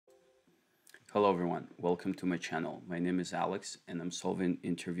Hello everyone, welcome to my channel. My name is Alex and I'm solving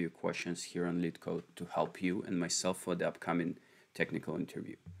interview questions here on LeetCode to help you and myself for the upcoming technical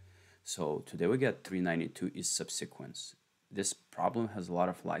interview. So today we got 392 is subsequence. This problem has a lot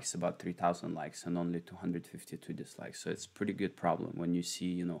of likes, about 3,000 likes and only 252 dislikes. So it's a pretty good problem when you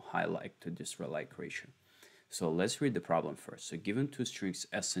see, high like to dislike ratio. So let's read the problem first. So given two strings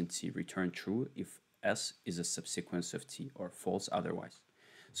s and t, return true if s is a subsequence of t or false otherwise.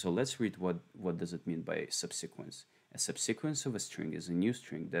 So let's read what does it mean by subsequence. A subsequence of a string is a new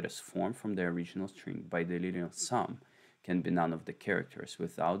string that is formed from the original string by deleting some, can be none of the characters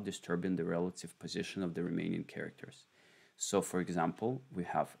without disturbing the relative position of the remaining characters. So for example, we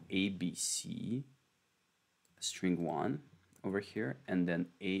have abc, string 1 over here, and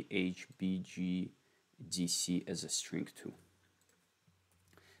then ahbgdc as a string 2.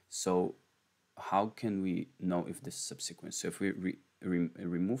 So how can we know if this is subsequence? So if we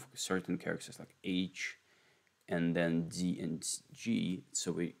remove certain characters like H and then D and G,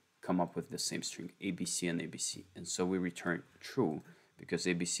 so we come up with the same string, ABC and ABC. And so we return true because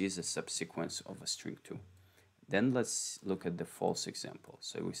ABC is a subsequence of a string 2. Then let's look at the false example.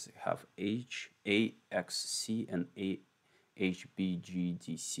 So we have AXC and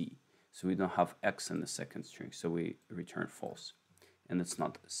AHBGDC. So we don't have X in the second string, so we return false. And it's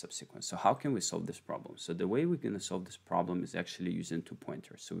not a subsequence. So how can we solve this problem? So the way we're going to solve this problem is actually using two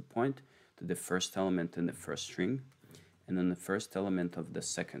pointers. So we point to the first element in the first string and then the first element of the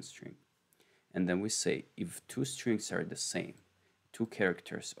second string. And then we say if two strings are the same, two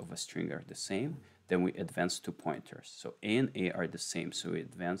characters of a string are the same, then we advance two pointers. So A and A are the same, so we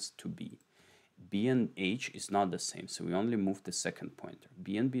advance to B. B and H is not the same, so we only move the second pointer.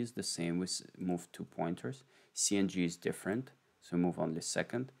 B and B is the same, we move two pointers. C and G is different, so we move only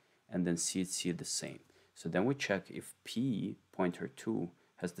second, and then C and C the same. So then we check if P pointer 2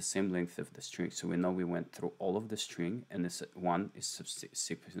 has the same length of the string. So we know we went through all of the string, and this one is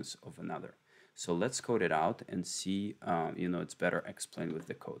subsequence of another. So let's code it out and see, it's better explained with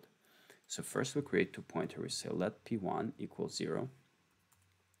the code. So first we create two pointers. We say let P1 equal 0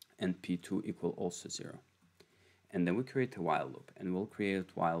 and P2 equal also 0. And then we create a while loop, and we'll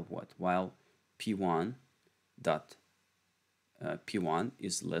create while what? While P1 dot P1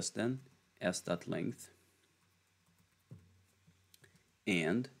 is less than s.length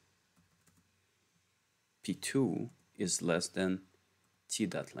and P2 is less than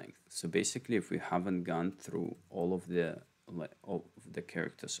t.length. So basically, if we haven't gone through all of the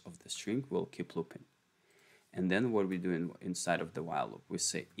characters of the string, we'll keep looping. And then what we do inside of the while loop, we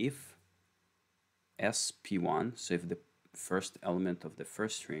say if sp1, so if the first element of the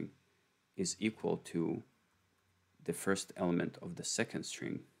first string is equal to the first element of the second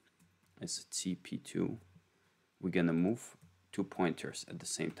string is tp2, we're gonna move two pointers at the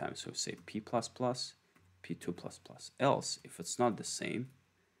same time. So say p++, p2++. Else, if it's not the same,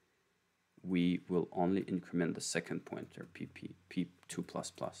 we will only increment the second pointer,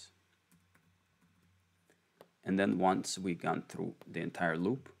 p2++. And then once we gone through the entire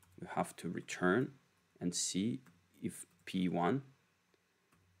loop, we have to return and see if p1,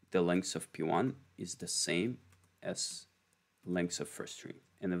 the length of p1 is the same as lengths of first string.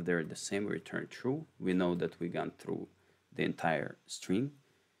 And if they're the same, we return true. We know that we gone through the entire string.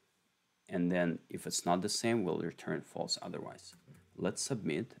 And then if it's not the same, we'll return false otherwise. Let's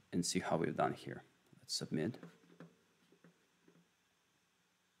submit and see how we've done here. Let's submit.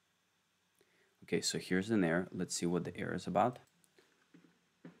 Okay, so here's an error. Let's see what the error is about.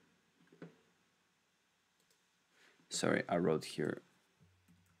 Sorry, I wrote here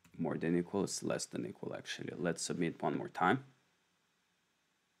more than equal. It's less than equal actually. Let's submit one more time.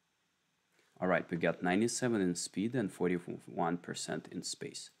 All right, we got 97 in speed and 41% in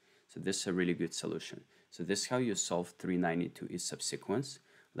space. So this is a really good solution. So this is how you solve 392 is subsequence.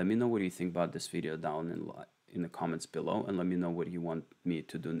 Let me know what you think about this video down in the comments below, and let me know what you want me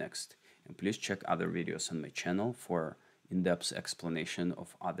to do next. And please check other videos on my channel for in-depth explanation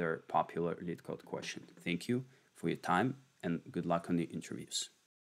of other popular LeetCode questions. Thank you for your time and good luck on the interviews.